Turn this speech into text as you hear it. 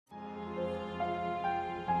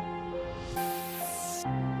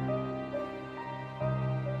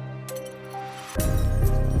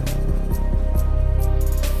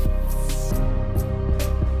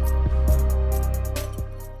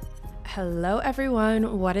Hello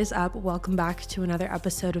everyone, what is up? Welcome back to another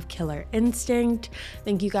episode of Killer Instinct.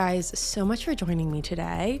 Thank you guys so much for joining me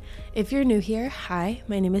today. If you're new here, hi,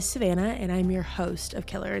 my name is Savannah and I'm your host of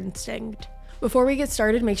Killer Instinct. Before we get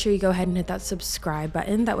started, make sure you go ahead and hit that subscribe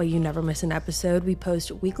button. That way you never miss an episode. We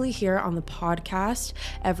post weekly here on the podcast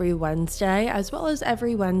every Wednesday, as well as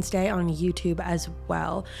every Wednesday on YouTube as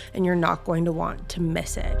well, and you're not going to want to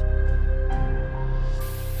miss it.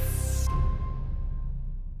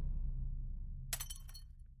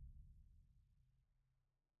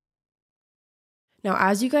 Now,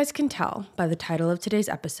 as you guys can tell by the title of today's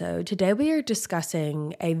episode, today we are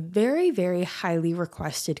discussing a very, very highly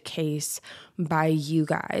requested case by you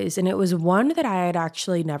guys. And it was one that I had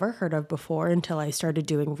actually never heard of before until I started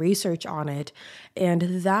doing research on it.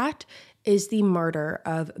 And that is the murder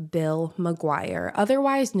of Bill McGuire,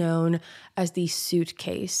 otherwise known as the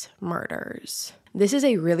Suitcase murders. This is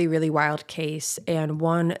a really, really wild case and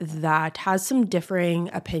one that has some differing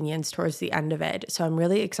opinions towards the end of it. So I'm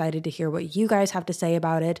really excited to hear what you guys have to say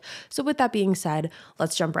about it. So with that being said,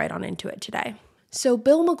 let's jump right on into it today. So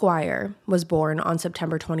Bill McGuire was born on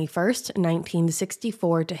September 21st,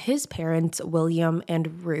 1964 to his parents, William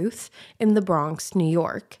and Ruth, in the Bronx, New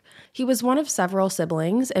York. He was one of several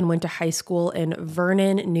siblings and went to high school in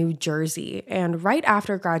Vernon, New Jersey. And right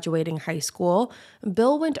after graduating high school,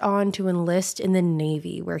 Bill went on to enlist in the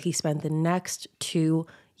Navy, where he spent the next 2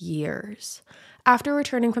 years. After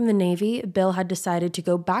returning from the Navy, Bill had decided to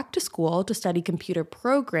go back to school to study computer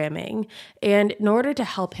programming, and in order to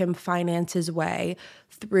help him finance his way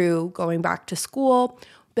through going back to school,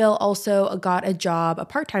 Bill also got a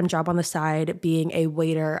part-time job on the side, being a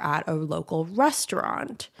waiter at a local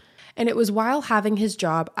restaurant. And it was while having his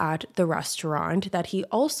job at the restaurant that he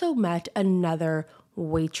also met another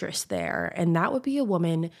waitress there, and that would be a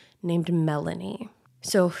woman named Melanie.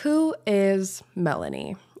 So who is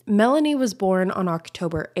Melanie? Melanie was born on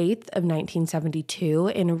October 8th of 1972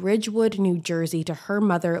 in Ridgewood, New Jersey to her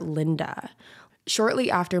mother, Linda. Shortly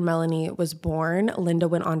after Melanie was born, Linda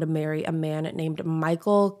went on to marry a man named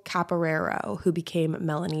Michael Caporero, who became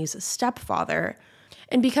Melanie's stepfather.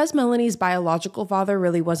 And because Melanie's biological father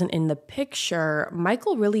really wasn't in the picture,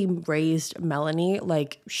 Michael really raised Melanie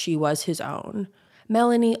like she was his own.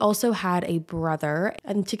 Melanie also had a brother,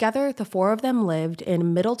 and together the four of them lived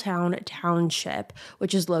in Middletown Township,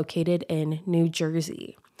 which is located in New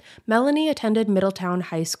Jersey. Melanie attended Middletown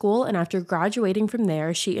High School, and after graduating from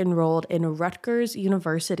there, she enrolled in Rutgers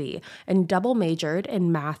University and double majored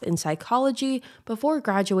in math and psychology before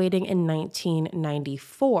graduating in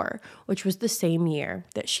 1994, which was the same year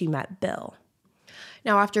that she met Bill.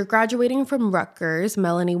 Now, after graduating from Rutgers,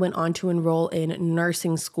 Melanie went on to enroll in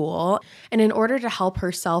nursing school. And in order to help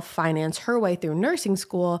herself finance her way through nursing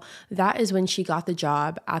school, that is when she got the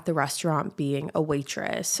job at the restaurant being a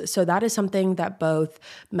waitress. So that is something that both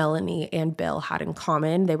Melanie and Bill had in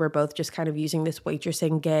common. They were both just kind of using this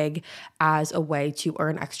waitressing gig as a way to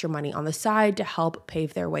earn extra money on the side to help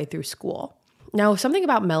pave their way through school. Now, something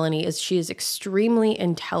about Melanie is she is extremely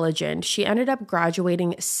intelligent. She ended up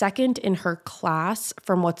graduating second in her class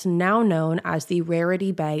from what's now known as the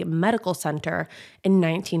Rarity Bay Medical Center in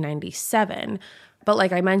 1997. But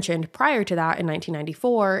like I mentioned, prior to that in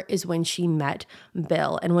 1994 is when she met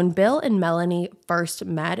Bill. And when Bill and Melanie first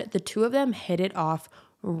met, the two of them hit it off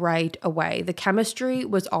right away. The chemistry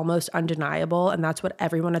was almost undeniable, and that's what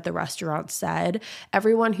everyone at the restaurant said.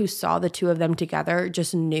 Everyone who saw the two of them together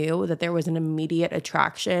just knew that there was an immediate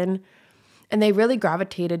attraction, and they really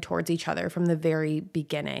gravitated towards each other from the very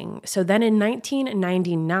beginning. So then in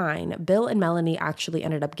 1999, Bill and Melanie actually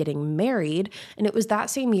ended up getting married, and it was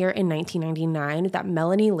that same year in 1999 that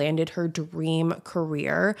Melanie landed her dream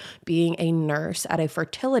career, being a nurse at a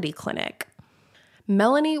fertility clinic.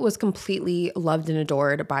 Melanie was completely loved and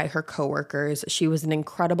adored by her coworkers. She was an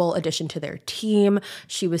incredible addition to their team.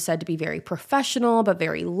 She was said to be very professional, but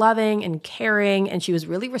very loving and caring, and she was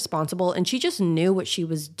really responsible, and she just knew what she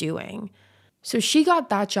was doing. So she got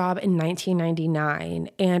that job in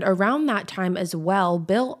 1999, and around that time as well,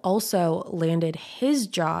 Bill also landed his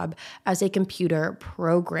job as a computer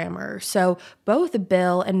programmer. So both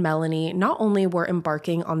Bill and Melanie not only were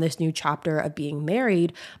embarking on this new chapter of being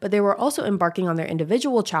married, but they were also embarking on their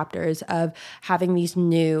individual chapters of having these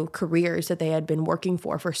new careers that they had been working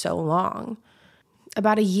for so long.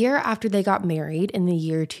 About a year after they got married in the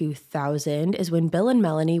year 2000 is when Bill and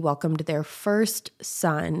Melanie welcomed their first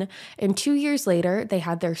son, and 2 years later, they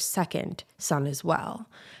had their second son as well.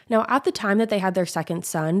 Now, at the time that they had their second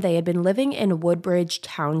son, they had been living in Woodbridge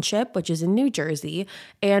Township, which is in New Jersey,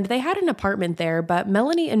 and they had an apartment there, but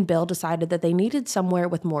Melanie and Bill decided that they needed somewhere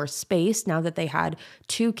with more space now that they had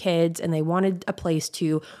 2 kids and they wanted a place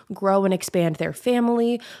to grow and expand their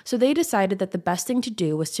family. So they decided that the best thing to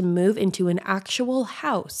do was to move into an actual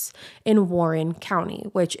house in Warren County,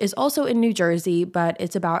 which is also in New Jersey, but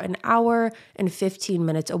it's about an hour and 15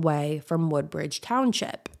 minutes away from Woodbridge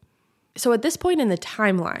Township. So at this point in the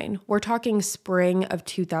timeline, we're talking spring of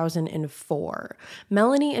 2004.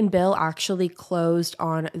 Melanie and Bill actually closed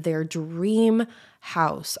on their dream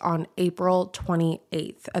house on April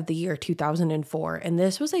 28th of the year 2004. And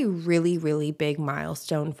this was a really, really big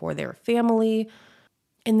milestone for their family.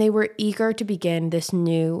 And they were eager to begin this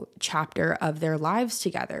new chapter of their lives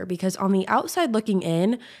together because on the outside looking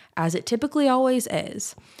in, as it typically always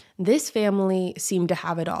is, this family seemed to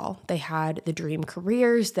have it all. They had the dream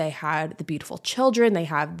careers, they had the beautiful children, they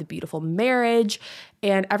had the beautiful marriage,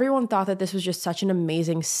 and everyone thought that this was just such an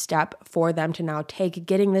amazing step for them to now take,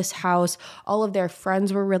 getting this house. All of their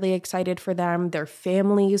friends were really excited for them. Their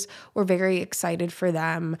families were very excited for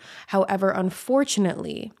them. However,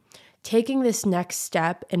 unfortunately, taking this next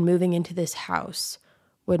step and moving into this house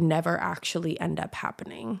would never actually end up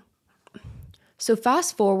happening. So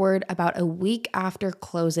fast forward about a week after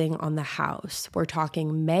closing on the house, we're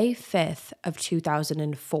talking May 5th of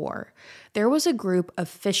 2004, there was a group of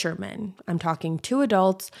fishermen. I'm talking 2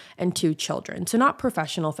 adults and 2 children. So not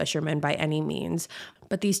professional fishermen by any means,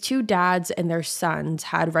 but these 2 dads and their sons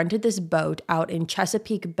had rented this boat out in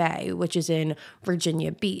Chesapeake Bay, which is in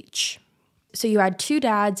Virginia Beach. So you had 2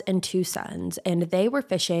 dads and 2 sons, and they were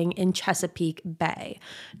fishing in Chesapeake Bay.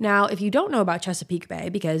 Now, if you don't know about Chesapeake Bay,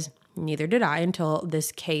 because neither did I until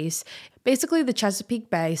this case, basically the Chesapeake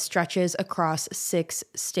Bay stretches across 6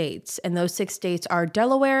 states, and those 6 states are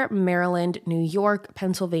Delaware, Maryland, New York,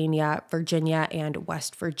 Pennsylvania, Virginia, and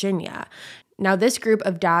West Virginia. Now, this group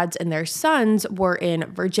of dads and their sons were in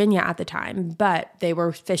Virginia at the time, but they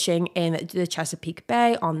were fishing in the Chesapeake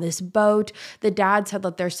Bay on this boat. The dads had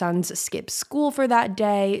let their sons skip school for that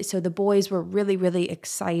day, so the boys were really, really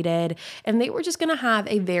excited, and they were just going to have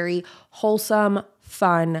a very wholesome,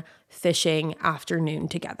 fun fishing afternoon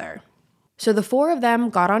together. So the 4 of them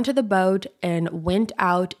got onto the boat and went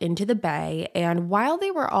out into the bay, and while they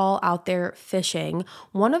were all out there fishing,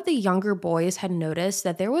 one of the younger boys had noticed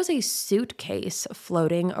that there was a suitcase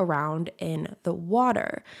floating around in the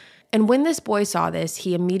water. And when this boy saw this,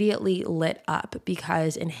 he immediately lit up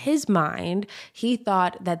because in his mind, he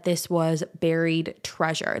thought that this was buried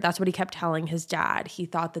treasure. That's what he kept telling his dad. He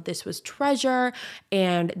thought that this was treasure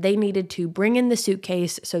and they needed to bring in the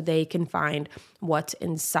suitcase so they can find what's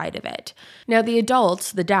inside of it. Now, the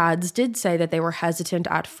adults, the dads, did say that they were hesitant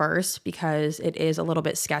at first because it is a little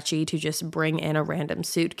bit sketchy to just bring in a random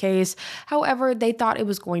suitcase. However, they thought it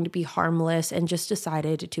was going to be harmless and just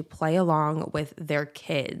decided to play along with their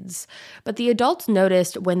kids. But the adults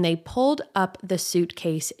noticed when they pulled up the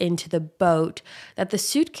suitcase into the boat that the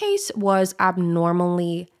suitcase was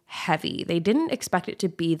abnormally heavy. They didn't expect it to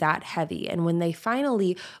be that heavy. And when they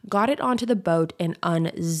finally got it onto the boat and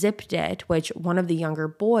unzipped it, which one of the younger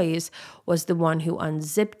boys was the one who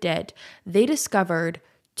unzipped it, they discovered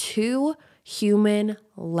 2 human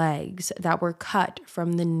legs that were cut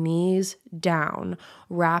from the knees down,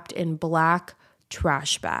 wrapped in black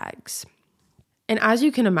trash bags. And as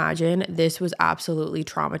you can imagine, this was absolutely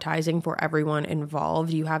traumatizing for everyone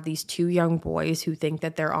involved. You have these 2 young boys who think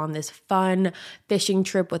that they're on this fun fishing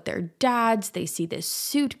trip with their dads. They see this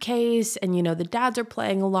suitcase and, the dads are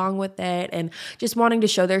playing along with it and just wanting to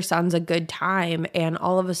show their sons a good time. And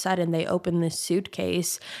all of a sudden they open this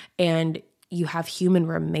suitcase and you have human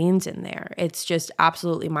remains in there. It's just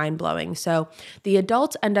absolutely mind-blowing. So the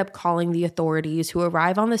adults end up calling the authorities who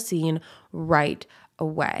arrive on the scene right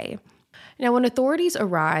away. Now, when authorities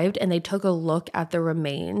arrived and they took a look at the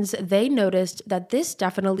remains, they noticed that this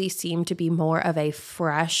definitely seemed to be more of a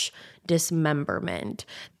fresh dismemberment.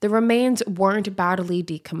 The remains weren't badly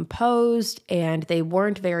decomposed and they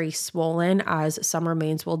weren't very swollen as some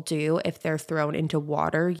remains will do if they're thrown into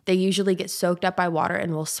water. They usually get soaked up by water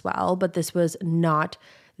and will swell, but this was not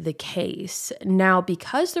the case. Now,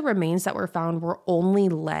 because the remains that were found were only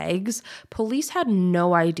legs, police had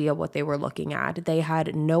no idea what they were looking at. They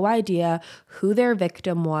had no idea who their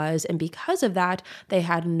victim was, and because of that, they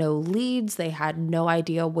had no leads. They had no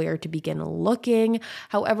idea where to begin looking.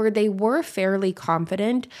 However, they were fairly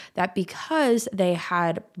confident that because they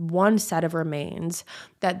had one set of remains,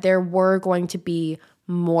 that there were going to be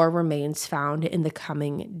more remains found in the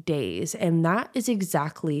coming days, and that is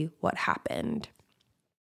exactly what happened.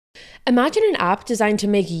 Imagine an app designed to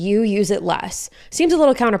make you use it less. Seems a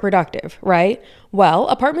little counterproductive, right? Well,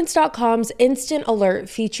 Apartments.com's Instant Alert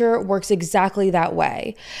feature works exactly that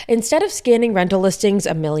way. Instead of scanning rental listings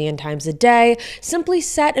a million times a day, simply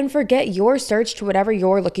set and forget your search to whatever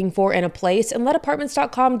you're looking for in a place and let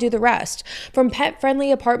Apartments.com do the rest. From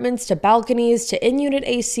pet-friendly apartments to balconies to in-unit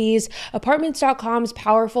ACs, Apartments.com's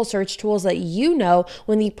powerful search tools let you know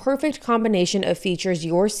when the perfect combination of features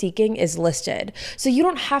you're seeking is listed. So you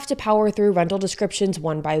don't have to power through rental descriptions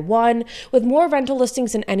one by one. With more rental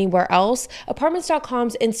listings than anywhere else,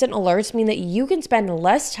 Apartments.com's instant alerts mean that you can spend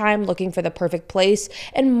less time looking for the perfect place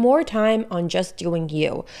and more time on just doing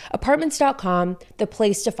you. Apartments.com, the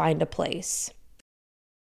place to find a place.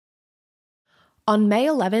 On May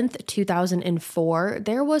 11th, 2004,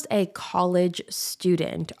 there was a college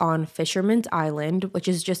student on Fisherman's Island, which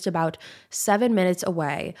is just about 7 minutes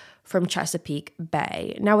away from Chesapeake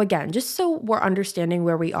Bay. Now, again, just so we're understanding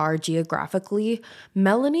where we are geographically,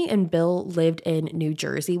 Melanie and Bill lived in New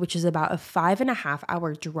Jersey, which is about a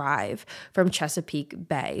 5.5-hour drive from Chesapeake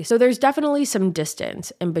Bay. So there's definitely some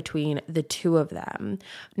distance in between the two of them.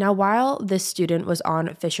 Now, while this student was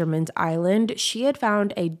on Fisherman's Island, she had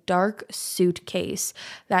found a dark suitcase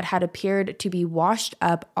that had appeared to be washed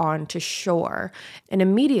up onto shore. And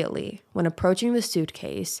immediately, when approaching the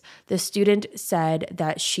suitcase, the student said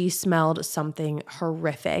that she smelled something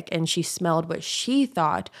horrific, and she smelled what she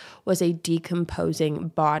thought was a decomposing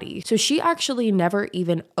body. So she actually never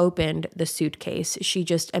even opened the suitcase. She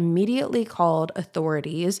just immediately called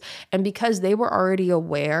authorities, and because they were already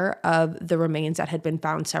aware of the remains that had been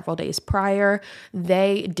found several days prior,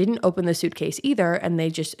 they didn't open the suitcase either, and they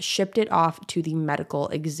just shipped it off to the medical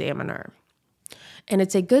examiner. And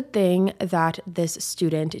it's a good thing that this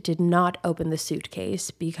student did not open the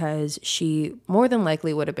suitcase, because she more than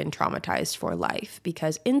likely would have been traumatized for life,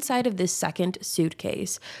 because inside of this second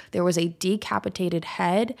suitcase, there was a decapitated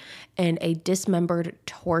head and a dismembered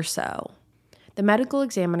torso. The medical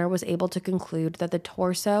examiner was able to conclude that the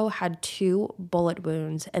torso had 2 bullet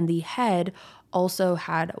wounds and the head also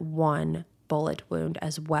had 1 bullet wound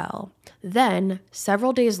as well. Then,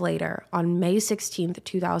 several days later, on May 16th,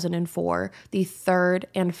 2004, the third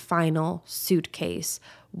and final suitcase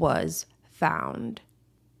was found.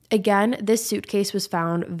 Again, this suitcase was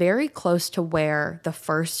found very close to where the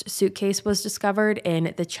first suitcase was discovered,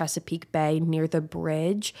 in the Chesapeake Bay near the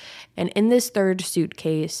bridge. And in this third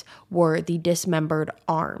suitcase were the dismembered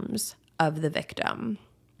arms of the victim.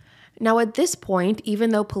 Now, at this point, even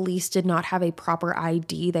though police did not have a proper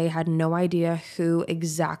ID, they had no idea who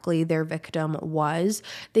exactly their victim was,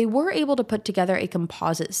 they were able to put together a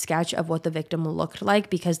composite sketch of what the victim looked like,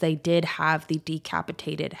 because they did have the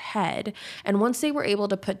decapitated head. And once they were able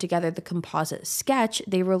to put together the composite sketch,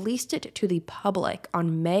 they released it to the public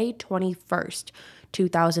on May 21st,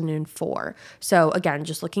 2004. So again,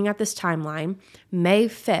 just looking at this timeline, May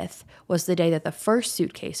 5th was the day that the first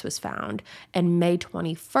suitcase was found, and May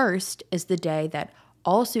 21st is the day that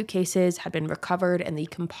all suitcases had been recovered and the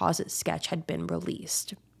composite sketch had been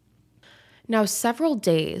released. Now, several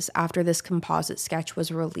days after this composite sketch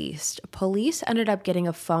was released, police ended up getting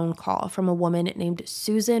a phone call from a woman named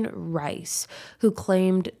Susan Rice, who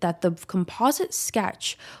claimed that the composite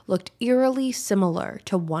sketch looked eerily similar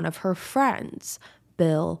to one of her friends,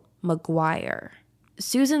 Bill McGuire.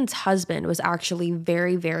 Susan's husband was actually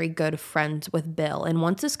very, very good friends with Bill, and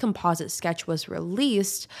once this composite sketch was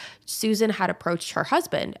released, Susan had approached her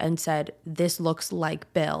husband and said, "This looks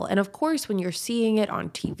like Bill." And of course, when you're seeing it on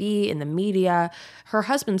TV, in the media, her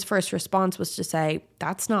husband's first response was to say,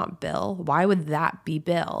 "That's not Bill. Why would that be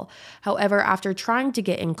Bill?" However, after trying to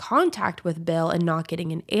get in contact with Bill and not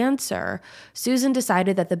getting an answer, Susan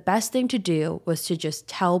decided that the best thing to do was to just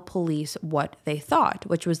tell police what they thought,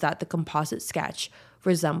 which was that the composite sketch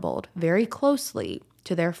resembled very closely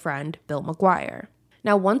to their friend Bill McGuire.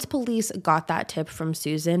 Now, once police got that tip from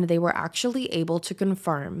Susan, they were actually able to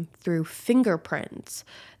confirm through fingerprints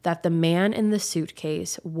that the man in the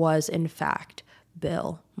suitcase was, in fact,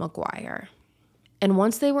 Bill McGuire. And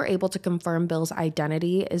once they were able to confirm Bill's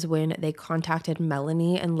identity is when they contacted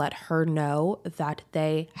Melanie and let her know that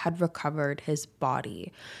they had recovered his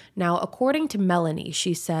body. Now, according to Melanie,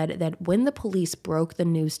 she said that when the police broke the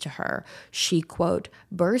news to her, she, quote,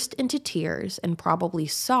 burst into tears and probably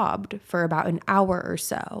sobbed for about an hour or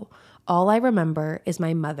so. "All I remember is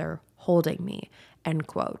my mother holding me," end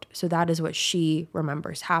quote. So that is what she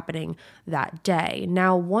remembers happening that day.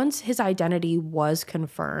 Now, once his identity was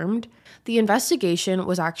confirmed, the investigation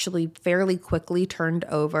was actually fairly quickly turned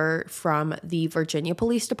over from the Virginia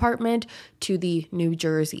Police Department to the New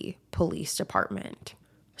Jersey Police Department.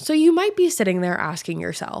 So you might be sitting there asking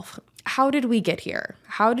yourself, how did we get here?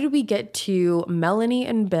 How did we get to Melanie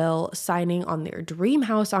and Bill signing on their dream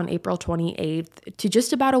house on April 28th to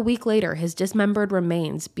just about a week later, his dismembered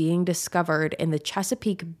remains being discovered in the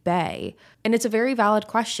Chesapeake Bay? And it's a very valid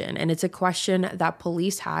question, and it's a question that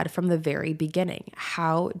police had from the very beginning.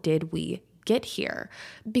 How did we get here?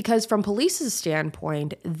 Because from police's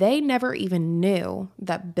standpoint, they never even knew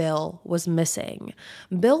that Bill was missing.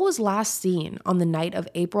 Bill was last seen on the night of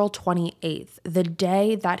April 28th, the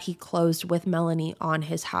day that he closed with Melanie on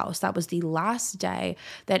his house. That was the last day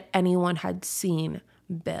that anyone had seen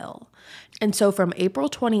Bill. And so from April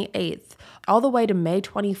 28th all the way to May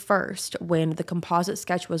 21st, when the composite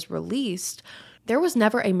sketch was released, there was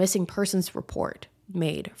never a missing persons report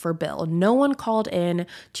made for Bill. No one called in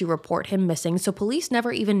to report him missing, so police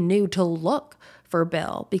never even knew to look for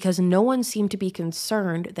Bill because no one seemed to be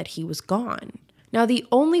concerned that he was gone. Now, the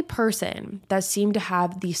only person that seemed to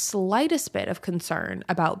have the slightest bit of concern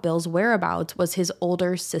about Bill's whereabouts was his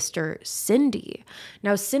older sister, Cindy.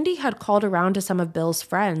 Now, Cindy had called around to some of Bill's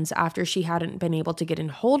friends after she hadn't been able to get in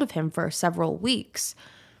hold of him for several weeks.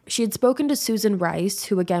 She had spoken to Susan Rice,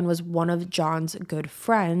 who again was one of John's good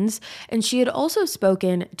friends, and she had also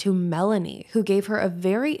spoken to Melanie, who gave her a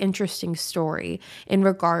very interesting story in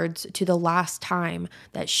regards to the last time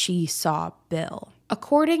that she saw Bill.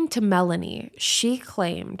 According to Melanie, she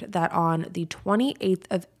claimed that on the 28th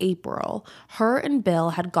of April, her and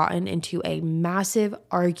Bill had gotten into a massive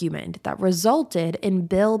argument that resulted in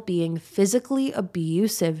Bill being physically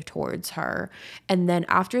abusive towards her. And then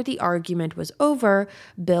after the argument was over,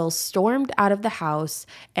 Bill stormed out of the house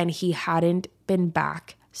and he hadn't been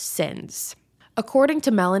back since. According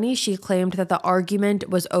to Melanie, she claimed that the argument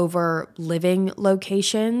was over living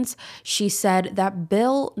locations. She said that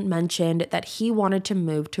Bill mentioned that he wanted to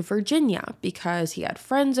move to Virginia because he had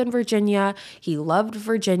friends in Virginia, he loved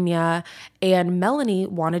Virginia, and Melanie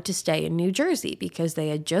wanted to stay in New Jersey because they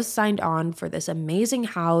had just signed on for this amazing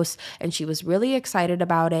house and she was really excited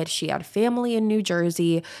about it. She had family in New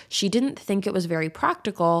Jersey. She didn't think it was very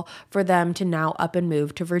practical for them to now up and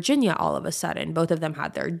move to Virginia all of a sudden. Both of them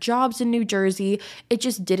had their jobs in New Jersey. It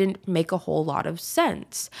just didn't make a whole lot of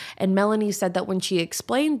sense. And Melanie said that when she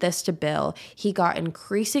explained this to Bill, he got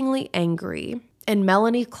increasingly angry. And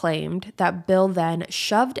Melanie claimed that Bill then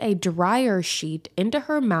shoved a dryer sheet into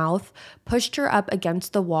her mouth, pushed her up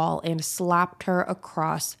against the wall, and slapped her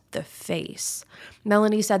across the face.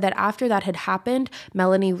 Melanie said that after that had happened,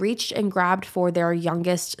 Melanie reached and grabbed for their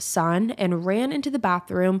youngest son and ran into the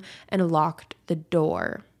bathroom and locked the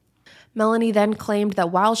door. Melanie then claimed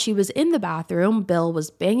that while she was in the bathroom, Bill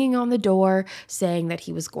was banging on the door, saying that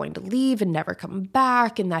he was going to leave and never come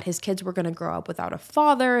back, and that his kids were going to grow up without a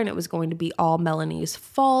father, and it was going to be all Melanie's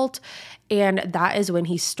fault. And that is when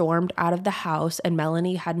he stormed out of the house, and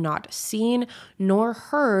Melanie had not seen nor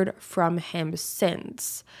heard from him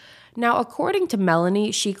since. Now, according to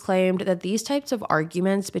Melanie, she claimed that these types of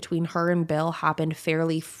arguments between her and Bill happened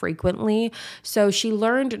fairly frequently, so she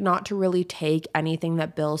learned not to really take anything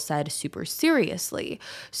that Bill said super seriously.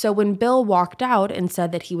 So when Bill walked out and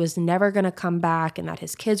said that he was never going to come back and that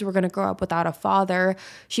his kids were going to grow up without a father,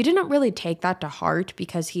 she didn't really take that to heart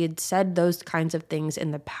because he had said those kinds of things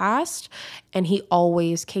in the past and he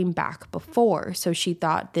always came back before. So she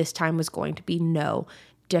thought this time was going to be no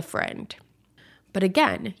different. But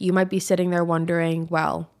again, you might be sitting there wondering,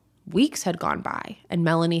 well, weeks had gone by and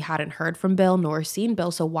Melanie hadn't heard from Bill nor seen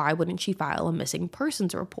Bill, so why wouldn't she file a missing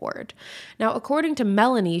persons report? Now, according to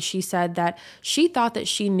Melanie, she said that she thought that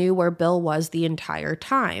she knew where Bill was the entire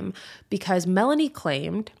time because Melanie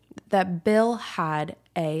claimed that Bill had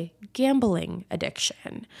a gambling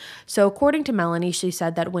addiction. So according to Melanie, she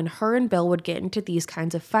said that when her and Bill would get into these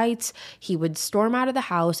kinds of fights, he would storm out of the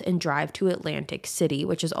house and drive to Atlantic City,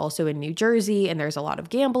 which is also in New Jersey, and there's a lot of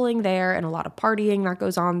gambling there and a lot of partying that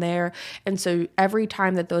goes on there. And so every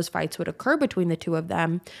time that those fights would occur between the two of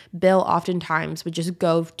them, Bill oftentimes would just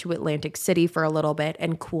go to Atlantic City for a little bit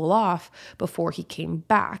and cool off before he came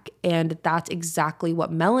back. And that's exactly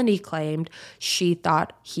what Melanie claimed she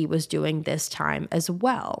thought he was doing this time as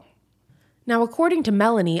well. Now, according to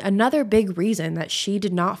Melanie, another big reason that she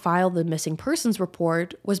did not file the missing persons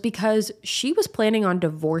report was because she was planning on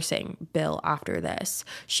divorcing Bill after this.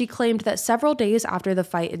 She claimed that several days after the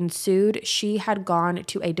fight ensued, she had gone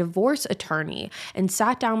to a divorce attorney and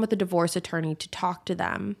sat down with the divorce attorney to talk to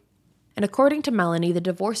them. And according to Melanie, the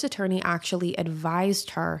divorce attorney actually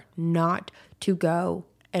advised her not to go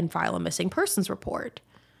and file a missing persons report.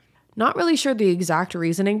 Not really sure the exact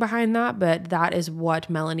reasoning behind that, but that is what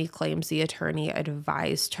Melanie claims the attorney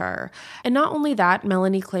advised her. And not only that,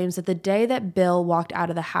 Melanie claims that the day that Bill walked out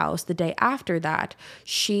of the house, the day after that,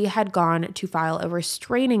 she had gone to file a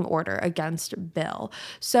restraining order against Bill.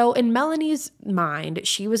 So in Melanie's mind,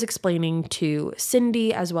 she was explaining to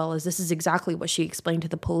Cindy, as well as this is exactly what she explained to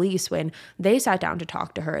the police when they sat down to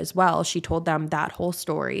talk to her as well. She told them that whole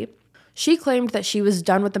story. She claimed that she was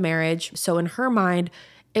done with the marriage, so in her mind,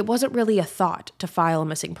 it wasn't really a thought to file a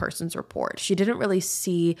missing persons report. She didn't really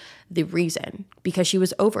see the reason because she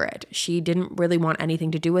was over it. She didn't really want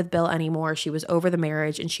anything to do with Bill anymore. She was over the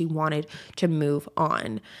marriage and she wanted to move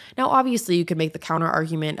on. Now, obviously, you could make the counter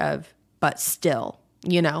argument of, but still,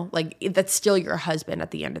 like that's still your husband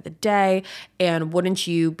at the end of the day. And wouldn't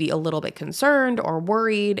you be a little bit concerned or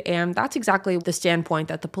worried? And that's exactly the standpoint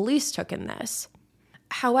that the police took in this.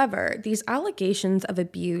 However, these allegations of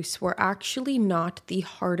abuse were actually not the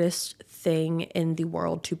hardest thing in the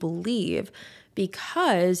world to believe,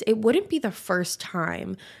 because it wouldn't be the first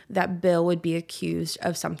time that Bill would be accused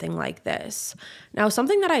of something like this. Now,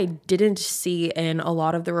 something that I didn't see in a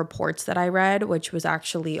lot of the reports that I read, which was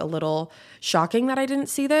actually a little shocking that I didn't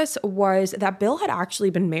see this, was that Bill had actually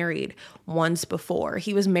been married once before.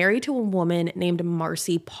 He was married to a woman named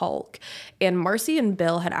Marcy Polk, and Marcy and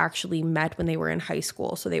Bill had actually met when they were in high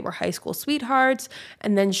school. So they were high school sweethearts,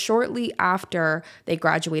 and then shortly after they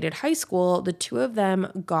graduated high school, the two of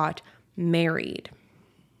them got married.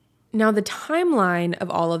 Now, the timeline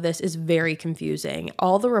of all of this is very confusing.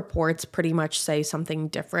 All the reports pretty much say something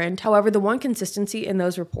different. However, the one consistency in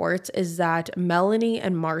those reports is that Melanie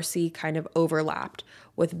and Marcy kind of overlapped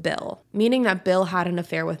with Bill, meaning that Bill had an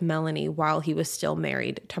affair with Melanie while he was still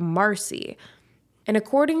married to Marcy. And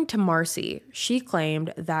according to Marcy, she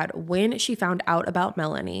claimed that when she found out about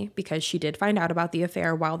Melanie, because she did find out about the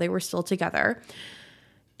affair while they were still together,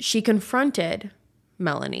 she confronted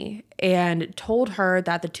Melanie and told her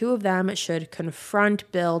that the two of them should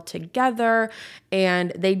confront Bill together,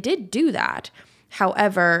 and they did do that.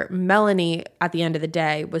 However, Melanie, at the end of the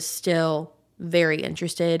day, was still very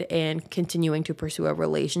interested in continuing to pursue a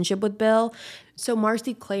relationship with Bill. So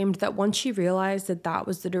Marcy claimed that once she realized that that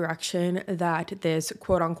was the direction that this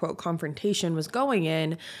quote-unquote confrontation was going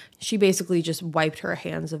in, she basically just wiped her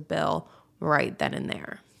hands of Bill right then and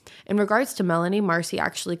there. In regards to Melanie, Marcy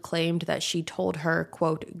actually claimed that she told her,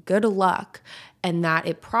 quote, good luck, and that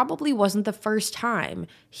it probably wasn't the first time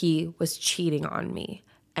he was cheating on me,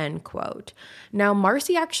 end quote. Now,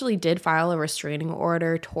 Marcy actually did file a restraining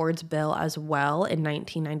order towards Bill as well in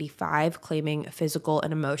 1995, claiming physical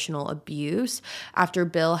and emotional abuse after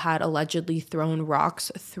Bill had allegedly thrown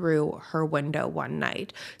rocks through her window one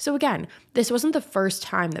night. So again, this wasn't the first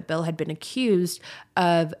time that Bill had been accused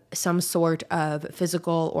of some sort of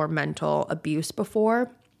physical or mental abuse before.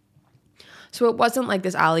 So it wasn't like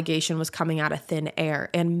this allegation was coming out of thin air,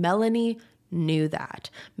 and Melanie knew that.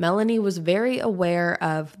 Melanie was very aware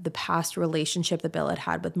of the past relationship that Bill had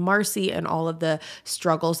had with Marcy and all of the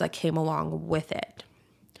struggles that came along with it.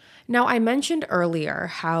 Now, I mentioned earlier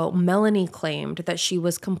how Melanie claimed that she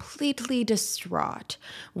was completely distraught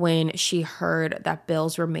when she heard that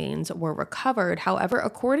Bill's remains were recovered. However,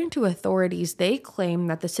 according to authorities, they claim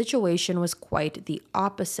that the situation was quite the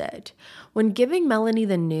opposite. When giving Melanie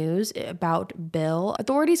the news about Bill,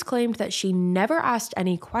 authorities claimed that she never asked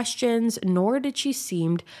any questions, nor did she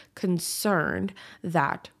seem concerned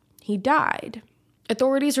that he died.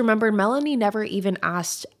 Authorities remembered Melanie never even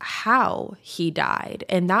asked how he died,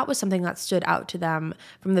 and that was something that stood out to them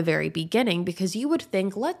from the very beginning, because you would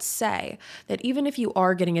think, let's say that even if you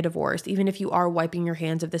are getting a divorce, even if you are wiping your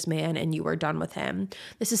hands of this man and you are done with him,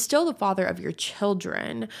 this is still the father of your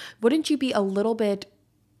children. Wouldn't you be a little bit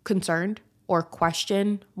concerned or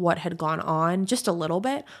question what had gone on just a little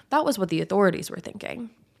bit? That was what the authorities were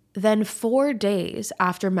thinking. Then 4 days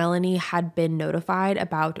after Melanie had been notified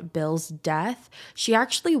about Bill's death, she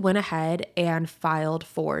actually went ahead and filed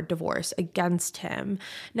for divorce against him.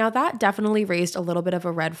 Now, that definitely raised a little bit of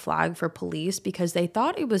a red flag for police because they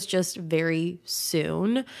thought it was just very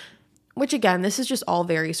soon. Which again, this is just all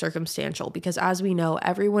very circumstantial because as we know,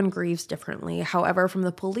 everyone grieves differently. However, from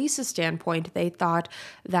the police's standpoint, they thought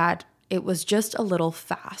that it was just a little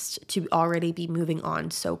fast to already be moving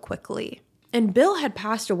on so quickly. And Bill had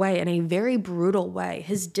passed away in a very brutal way.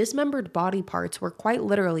 His dismembered body parts were quite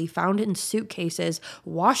literally found in suitcases,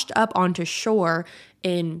 washed up onto shore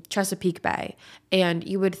in Chesapeake Bay. And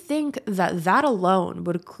you would think that that alone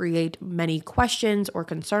would create many questions or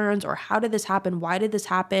concerns, or how did this happen? Why did this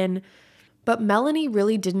happen? But Melanie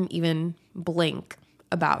really didn't even blink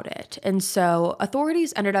about it. And so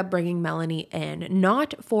authorities ended up bringing Melanie in,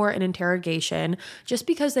 not for an interrogation, just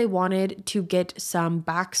because they wanted to get some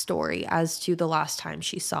backstory as to the last time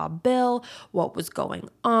she saw Bill, what was going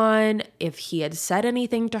on, if he had said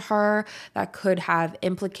anything to her that could have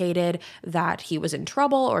implicated that he was in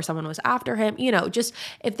trouble or someone was after him, just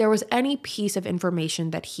if there was any piece of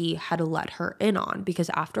information that he had let her in on, because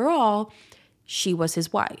after all, she was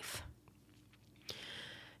his wife.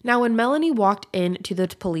 Now, when Melanie walked into the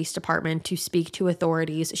police department to speak to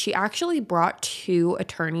authorities, she actually brought 2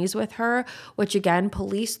 attorneys with her, which again,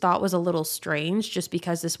 police thought was a little strange just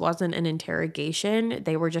because this wasn't an interrogation.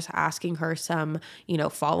 They were just asking her some,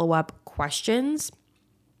 follow-up questions.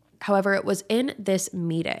 However, it was in this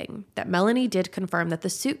meeting that Melanie did confirm that the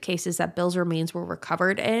suitcases that Bill's remains were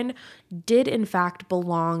recovered in did in fact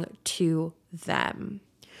belong to them,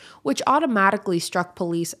 which automatically struck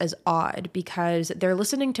police as odd because they're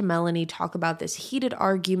listening to Melanie talk about this heated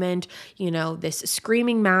argument, this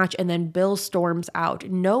screaming match, and then Bill storms out.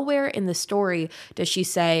 Nowhere in the story does she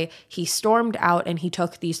say he stormed out and he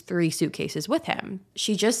took these 3 suitcases with him.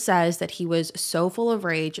 She just says that he was so full of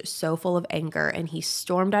rage, so full of anger, and he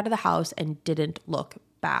stormed out of the house and didn't look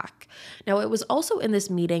back. Now, it was also in this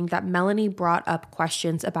meeting that Melanie brought up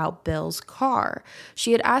questions about Bill's car.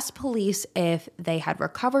 She had asked police if they had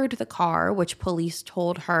recovered the car, which police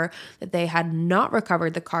told her that they had not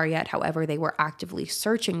recovered the car yet. However, they were actively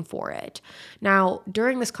searching for it. Now,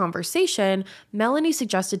 during this conversation, Melanie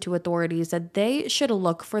suggested to authorities that they should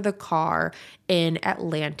look for the car in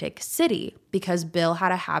Atlantic City because Bill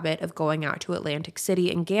had a habit of going out to Atlantic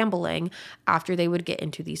City and gambling after they would get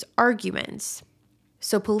into these arguments.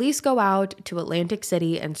 So police go out to Atlantic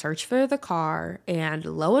City and search for the car, and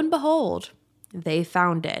lo and behold, they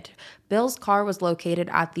found it. Bill's car was located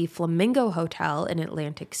at the Flamingo Hotel in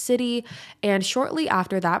Atlantic City, and shortly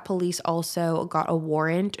after that, police also got a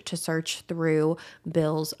warrant to search through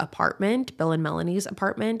Bill's apartment, Bill and Melanie's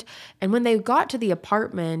apartment. And when they got to the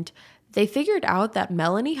apartment, they figured out that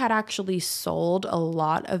Melanie had actually sold a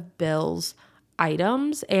lot of Bill's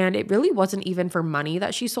items, and it really wasn't even for money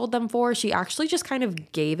that she sold them for. She actually just kind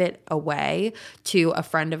of gave it away to a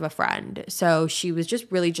friend of a friend. So she was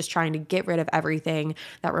just really just trying to get rid of everything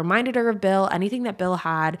that reminded her of Bill, anything that Bill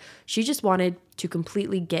had. She just wanted to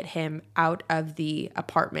completely get him out of the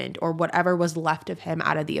apartment, or whatever was left of him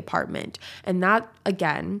out of the apartment. And that,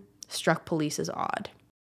 again, struck police as odd.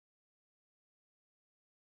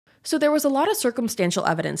 So there was a lot of circumstantial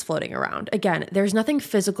evidence floating around. Again, there's nothing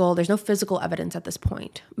physical, there's no physical evidence at this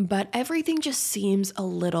point, but everything just seems a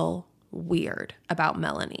little weird about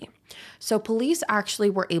Melanie. So police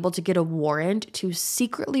actually were able to get a warrant to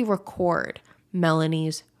secretly record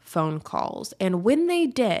Melanie's phone calls. And when they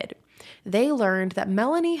did, they learned that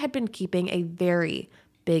Melanie had been keeping a very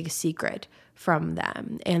big secret from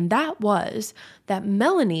them. And that was that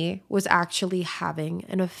Melanie was actually having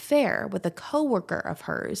an affair with a coworker of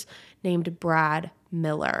hers named Brad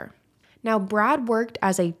Miller. Now, Brad worked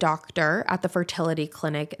as a doctor at the fertility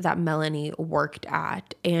clinic that Melanie worked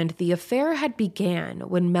at, and the affair had began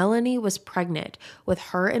when Melanie was pregnant with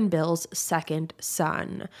her and Bill's second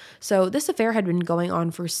son. So this affair had been going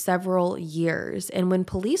on for several years, and when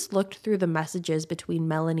police looked through the messages between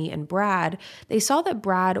Melanie and Brad, they saw that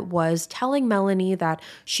Brad was telling Melanie that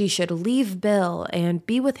she should leave Bill and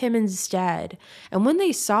be with him instead. And when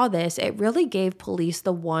they saw this, it really gave police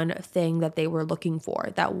the one thing that they were looking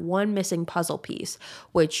for, that one missing puzzle piece,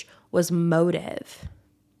 which was motive.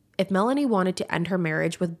 If Melanie wanted to end her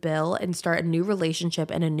marriage with Bill and start a new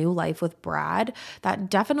relationship and a new life with Brad, that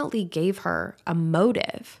definitely gave her a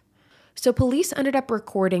motive. So police ended up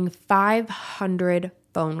recording 500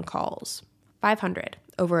 phone calls, 500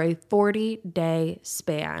 over a 40-day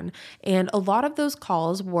span. And a lot of those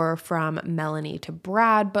calls were from Melanie to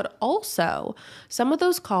Brad, but also some of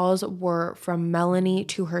those calls were from Melanie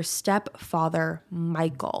to her stepfather,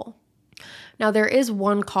 Michael. Now, there is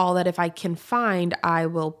one call that if I can find, I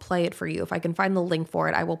will play it for you. If I can find the link for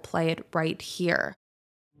it, I will play it right here.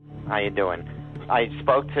 How you doing? I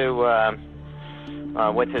spoke to,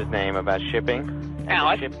 what's his name, about shipping?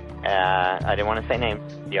 Alex? I didn't want to say name.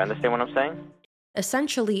 Do you understand what I'm saying?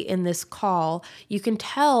 Essentially, in this call, you can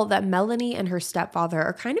tell that Melanie and her stepfather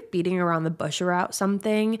are kind of beating around the bush about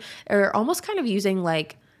something, or almost kind of using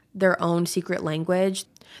like their own secret language.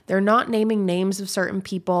 They're not naming names of certain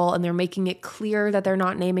people, and they're making it clear that they're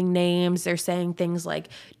not naming names. They're saying things like,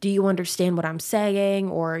 do you understand what I'm saying?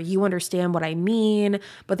 Or you understand what I mean?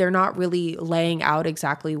 But they're not really laying out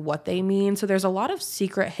exactly what they mean. So there's a lot of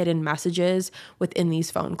secret hidden messages within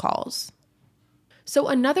these phone calls. So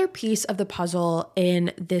another piece of the puzzle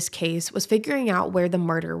in this case was figuring out where the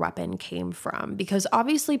murder weapon came from, because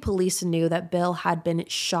obviously police knew that Bill had been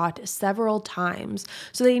shot several times.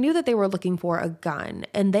 So they knew that they were looking for a gun,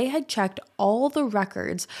 and they had checked all the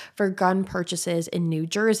records for gun purchases in New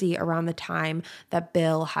Jersey around the time that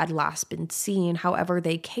Bill had last been seen. However,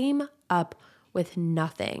 they came up with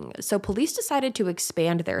nothing. So police decided to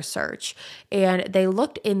expand their search, and they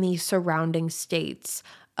looked in the surrounding states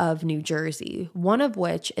of New Jersey, one of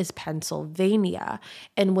which is Pennsylvania.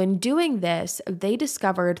 And when doing this, they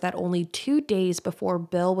discovered that only 2 days before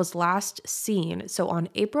Bill was last seen, so on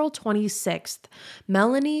April 26th,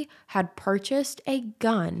 Melanie had purchased a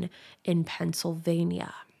gun in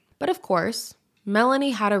Pennsylvania. But of course, Melanie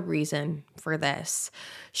had a reason for this.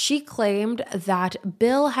 She claimed that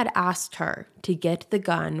Bill had asked her to get the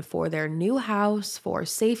gun for their new house for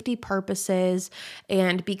safety purposes,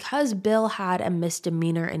 and because Bill had a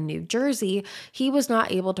misdemeanor in New Jersey, he was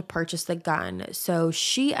not able to purchase the gun, so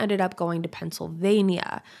she ended up going to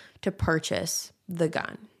Pennsylvania to purchase the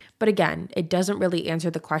gun. But again, it doesn't really answer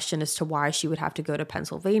the question as to why she would have to go to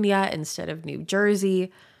Pennsylvania instead of New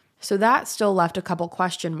Jersey. So that still left a couple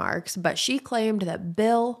question marks, but she claimed that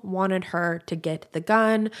Bill wanted her to get the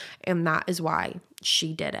gun, and that is why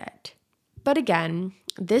she did it. But again,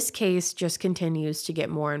 this case just continues to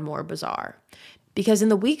get more and more bizarre, because in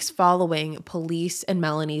the weeks following police and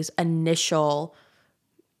Melanie's initial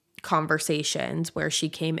conversations where she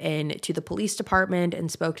came in to the police department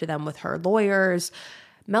and spoke to them with her lawyers,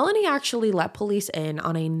 Melanie actually let police in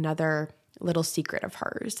on another little secret of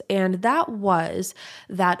hers. And that was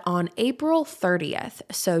that on April 30th,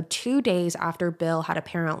 so 2 days after Bill had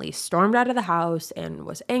apparently stormed out of the house and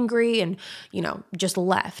was angry and, just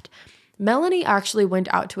left, Melanie actually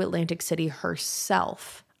went out to Atlantic City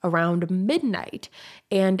herself around midnight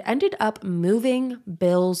and ended up moving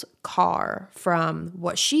Bill's car from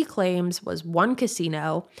what she claims was one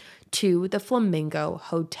casino to the Flamingo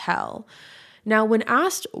Hotel. Now, when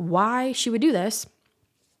asked why she would do this,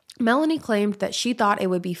 Melanie claimed that she thought it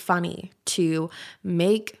would be funny to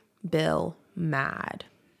make Bill mad.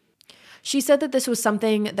 She said that this was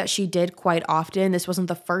something that she did quite often. This wasn't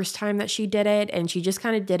the first time that she did it, and she just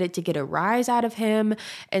kind of did it to get a rise out of him.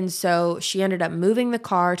 And so she ended up moving the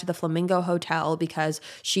car to the Flamingo Hotel because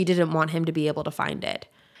she didn't want him to be able to find it.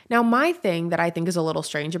 Now, my thing that I think is a little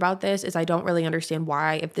strange about this is I don't really understand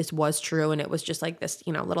why, if this was true and it was just like this,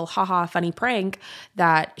 little haha funny prank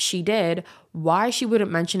that she did, why she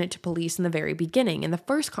wouldn't mention it to police in the very beginning, in the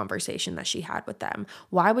first conversation that she had with them.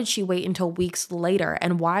 Why would she wait until weeks later?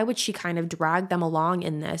 And why would she kind of drag them along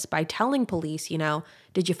in this by telling police,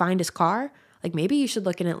 did you find his car? Like, maybe you should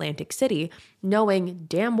look in Atlantic City, knowing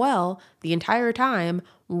damn well the entire time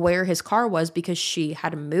where his car was because she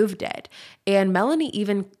had moved it. And Melanie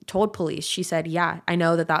even told police, she said, yeah, I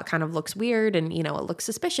know that kind of looks weird and, it looks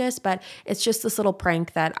suspicious, but it's just this little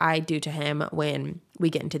prank that I do to him when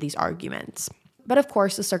we get into these arguments. But of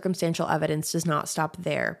course, the circumstantial evidence does not stop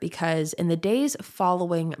there, because in the days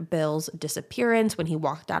following Bill's disappearance, when he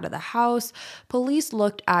walked out of the house, police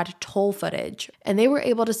looked at toll footage, and they were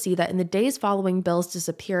able to see that in the days following Bill's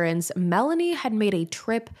disappearance, Melanie had made a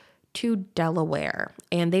trip to Delaware,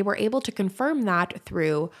 and they were able to confirm that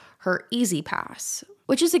through her Easy Pass,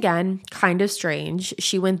 which is, again, kind of strange.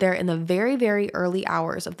 She went there in the very, very early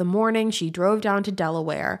hours of the morning. She drove down to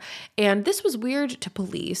Delaware, and this was weird to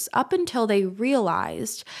police up until they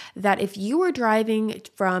realized that if you were driving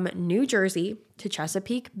from New Jersey to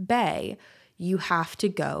Chesapeake Bay, you have to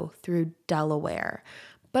go through Delaware.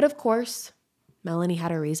 But of course, Melanie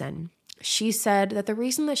had a reason. She said that the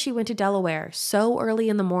reason that she went to Delaware so early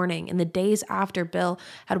in the morning, in the days after Bill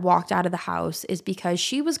had walked out of the house, is because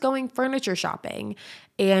she was going furniture shopping,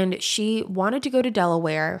 and she wanted to go to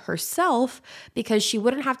Delaware herself because she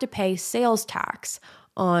wouldn't have to pay sales tax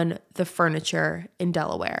on the furniture in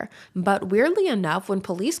Delaware. But weirdly enough, when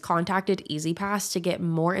police contacted Easy Pass to get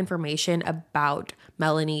more information about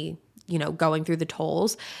Melanie going through the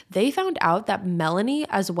tolls, they found out that Melanie,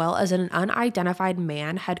 as well as an unidentified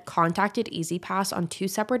man, had contacted Easy Pass on 2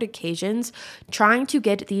 separate occasions, trying to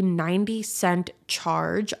get the 90-cent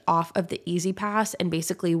charge off of the Easy Pass and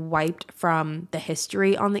basically wiped from the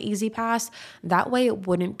history on the Easy Pass. That way it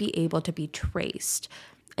wouldn't be able to be traced.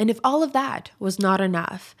 And if all of that was not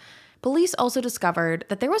enough, police also discovered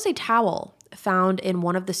that there was a towel found in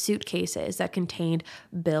one of the suitcases that contained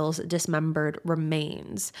Bill's dismembered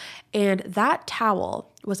remains. And that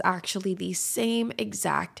towel was actually the same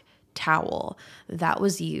exact towel that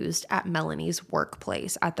was used at Melanie's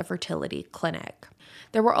workplace at the fertility clinic.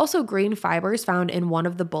 There were also green fibers found in one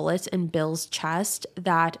of the bullets in Bill's chest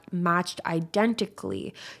that matched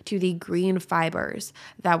identically to the green fibers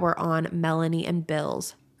that were on Melanie and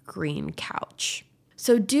Bill's green couch.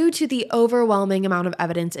 So due to the overwhelming amount of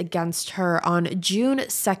evidence against her, on June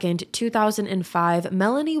 2nd, 2005,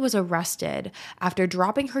 Melanie was arrested after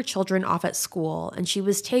dropping her children off at school, and she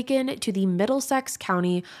was taken to the Middlesex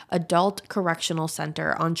County Adult Correctional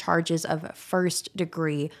Center on charges of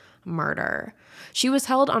first-degree murder. She was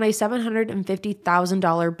held on a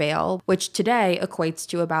 $750,000 bail, which today equates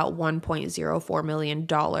to about $1.04 million,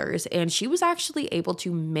 and she was actually able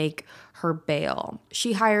to make her bail.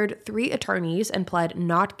 She hired 3 attorneys and pled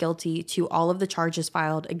not guilty to all of the charges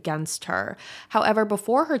filed against her. However,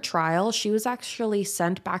 before her trial, she was actually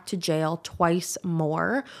sent back to jail twice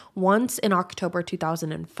more, once in October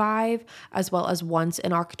 2005, as well as once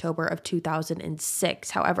in October of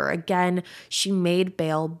 2006. However, again, she made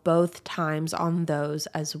bail both times on those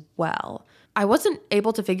as well. I wasn't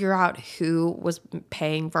able to figure out who was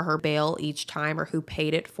paying for her bail each time or who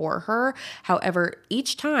paid it for her. However,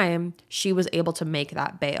 each time she was able to make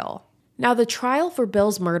that bail. Now, the trial for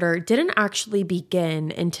Bill's murder didn't actually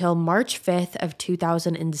begin until March 5th of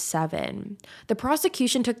 2007. The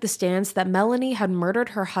prosecution took the stance that Melanie had murdered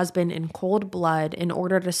her husband in cold blood in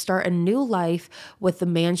order to start a new life with the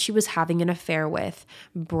man she was having an affair with,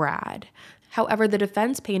 Brad. However, the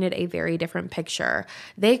defense painted a very different picture.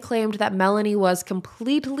 They claimed that Melanie was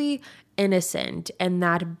completely innocent and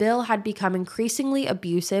that Bill had become increasingly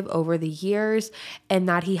abusive over the years and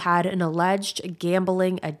that he had an alleged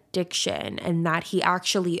gambling addiction and that he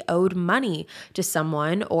actually owed money to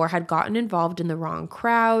someone or had gotten involved in the wrong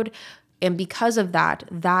crowd. And because of that,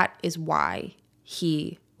 that is why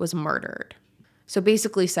he was murdered. So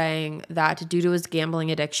basically saying that due to his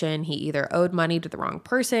gambling addiction, he either owed money to the wrong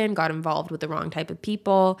person, got involved with the wrong type of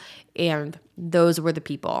people, and those were the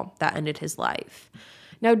people that ended his life.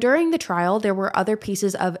 Now, during the trial, there were other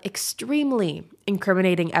pieces of extremely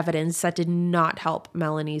incriminating evidence that did not help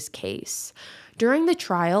Melanie's case. During the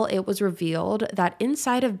trial, it was revealed that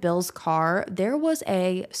inside of Bill's car, there was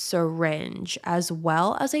a syringe as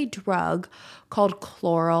well as a drug called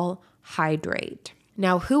chloral hydrate.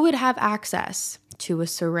 Now, who would have access to a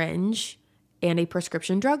syringe and a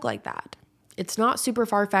prescription drug like that? It's not super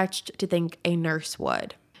far-fetched to think a nurse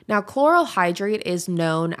would. Now, chloral hydrate is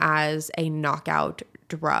known as a knockout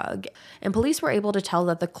drug, and police were able to tell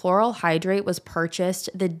that the chloral hydrate was purchased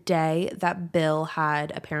the day that Bill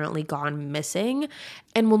had apparently gone missing.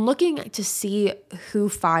 And when looking to see who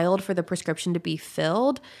filed for the prescription to be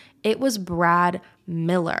filled, it was Brad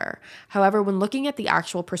Miller. However, when looking at the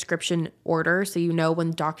actual prescription order, so you know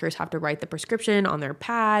when doctors have to write the prescription on their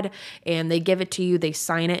pad and they give it to you, they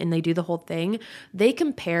sign it and they do the whole thing, they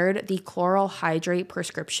compared the chloral hydrate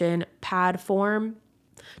prescription pad form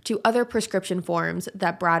to other prescription forms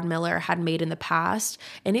that Brad Miller had made in the past,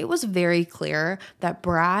 and it was very clear that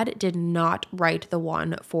Brad did not write the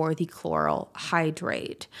one for the chloral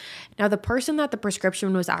hydrate. Now, the person that the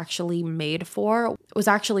prescription was actually made for was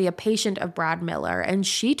actually a patient of Brad Miller, and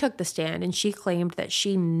she took the stand and she claimed that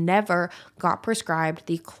she never got prescribed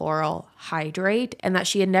the chloral hydrate and that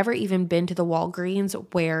she had never even been to the Walgreens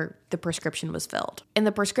where the prescription was filled. And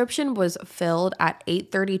the prescription was filled at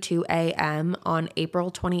 8:32 a.m. on April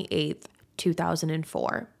 28th,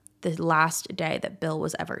 2004, the last day that Bill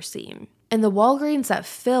was ever seen. And the Walgreens that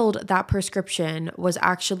filled that prescription was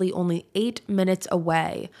actually only 8 minutes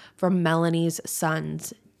away from Melanie's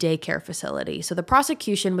son's daycare facility. So the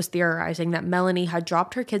prosecution was theorizing that Melanie had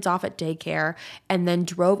dropped her kids off at daycare and then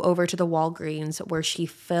drove over to the Walgreens where she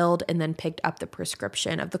filled and then picked up the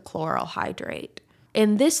prescription of the chloral hydrate.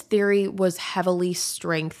 And this theory was heavily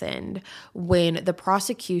strengthened when the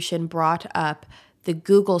prosecution brought up the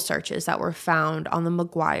Google searches that were found on the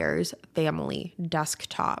McGuire's family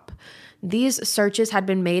desktop. These searches had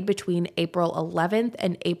been made between April 11th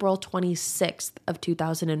and April 26th of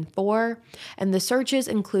 2004, and the searches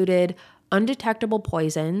included undetectable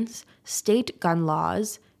poisons, state gun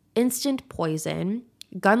laws, instant poison,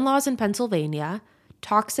 gun laws in Pennsylvania,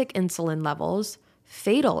 toxic insulin levels,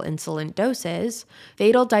 fatal insulin doses,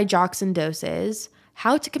 fatal digoxin doses,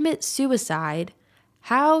 how to commit suicide,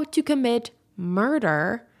 how to commit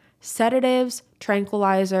murder, sedatives,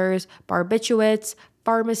 tranquilizers, barbiturates,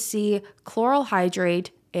 pharmacy, chloral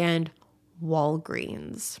hydrate, and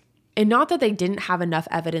Walgreens. And not that they didn't have enough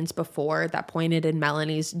evidence before that pointed in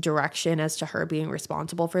Melanie's direction as to her being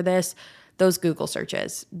responsible for this, those Google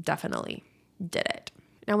searches definitely did it.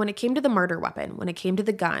 Now, when it came to the murder weapon, when it came to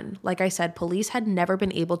the gun, like I said, police had never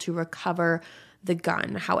been able to recover the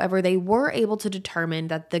gun. However, they were able to determine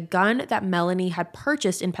that the gun that Melanie had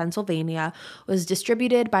purchased in Pennsylvania was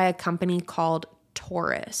distributed by a company called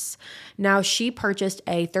Taurus. Now, she purchased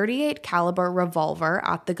a .38 caliber revolver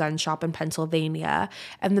at the gun shop in Pennsylvania,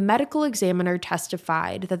 and the medical examiner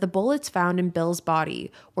testified that the bullets found in Bill's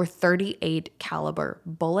body were .38 caliber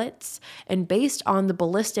bullets, and based on the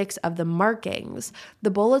ballistics of the markings,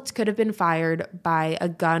 the bullets could have been fired by a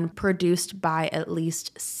gun produced by at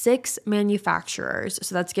least 6 manufacturers.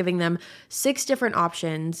 So that's giving them 6 different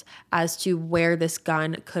options as to where this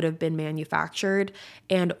gun could have been manufactured,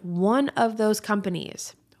 and one of those companies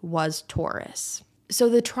was Taurus. So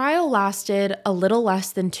the trial lasted a little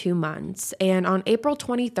less than 2 months, and on April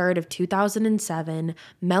 23rd of 2007,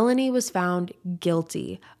 Melanie was found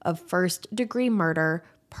guilty of first-degree murder,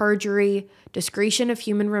 perjury, desecration of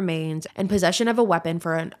human remains, and possession of a weapon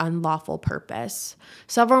for an unlawful purpose.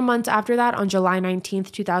 Several months after that, on July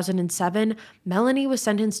 19th, 2007, Melanie was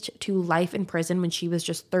sentenced to life in prison when she was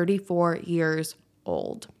just 34 years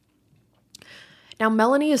old. Now,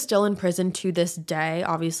 Melanie is still in prison to this day.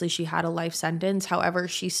 Obviously, she had a life sentence. However,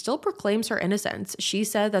 she still proclaims her innocence. She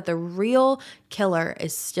said that the real killer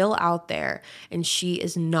is still out there and she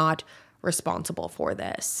is not responsible for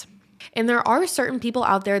this. And there are certain people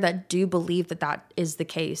out there that do believe that that is the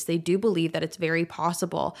case. They do believe that it's very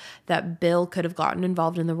possible that Bill could have gotten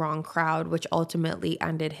involved in the wrong crowd, which ultimately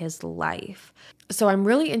ended his life. So I'm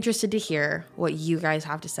really interested to hear what you guys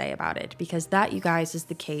have to say about it, because that, you guys, is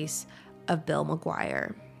the case of Bill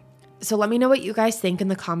McGuire. So let me know what you guys think in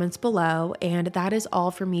the comments below. And that is all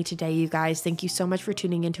for me today, you guys. Thank you so much for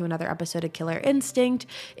tuning into another episode of Killer Instinct.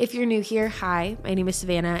 If you're new here, hi, my name is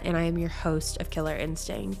Savannah and I am your host of Killer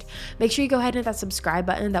Instinct. Make sure you go ahead and hit that subscribe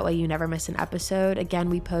button. That way you never miss an episode. Again,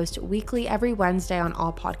 we post weekly every Wednesday on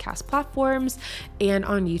all podcast platforms and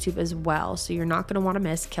on YouTube as well. So you're not going to want to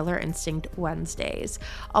miss Killer Instinct Wednesdays.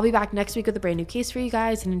 I'll be back next week with a brand new case for you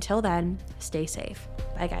guys. And until then, stay safe.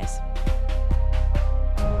 Bye, guys.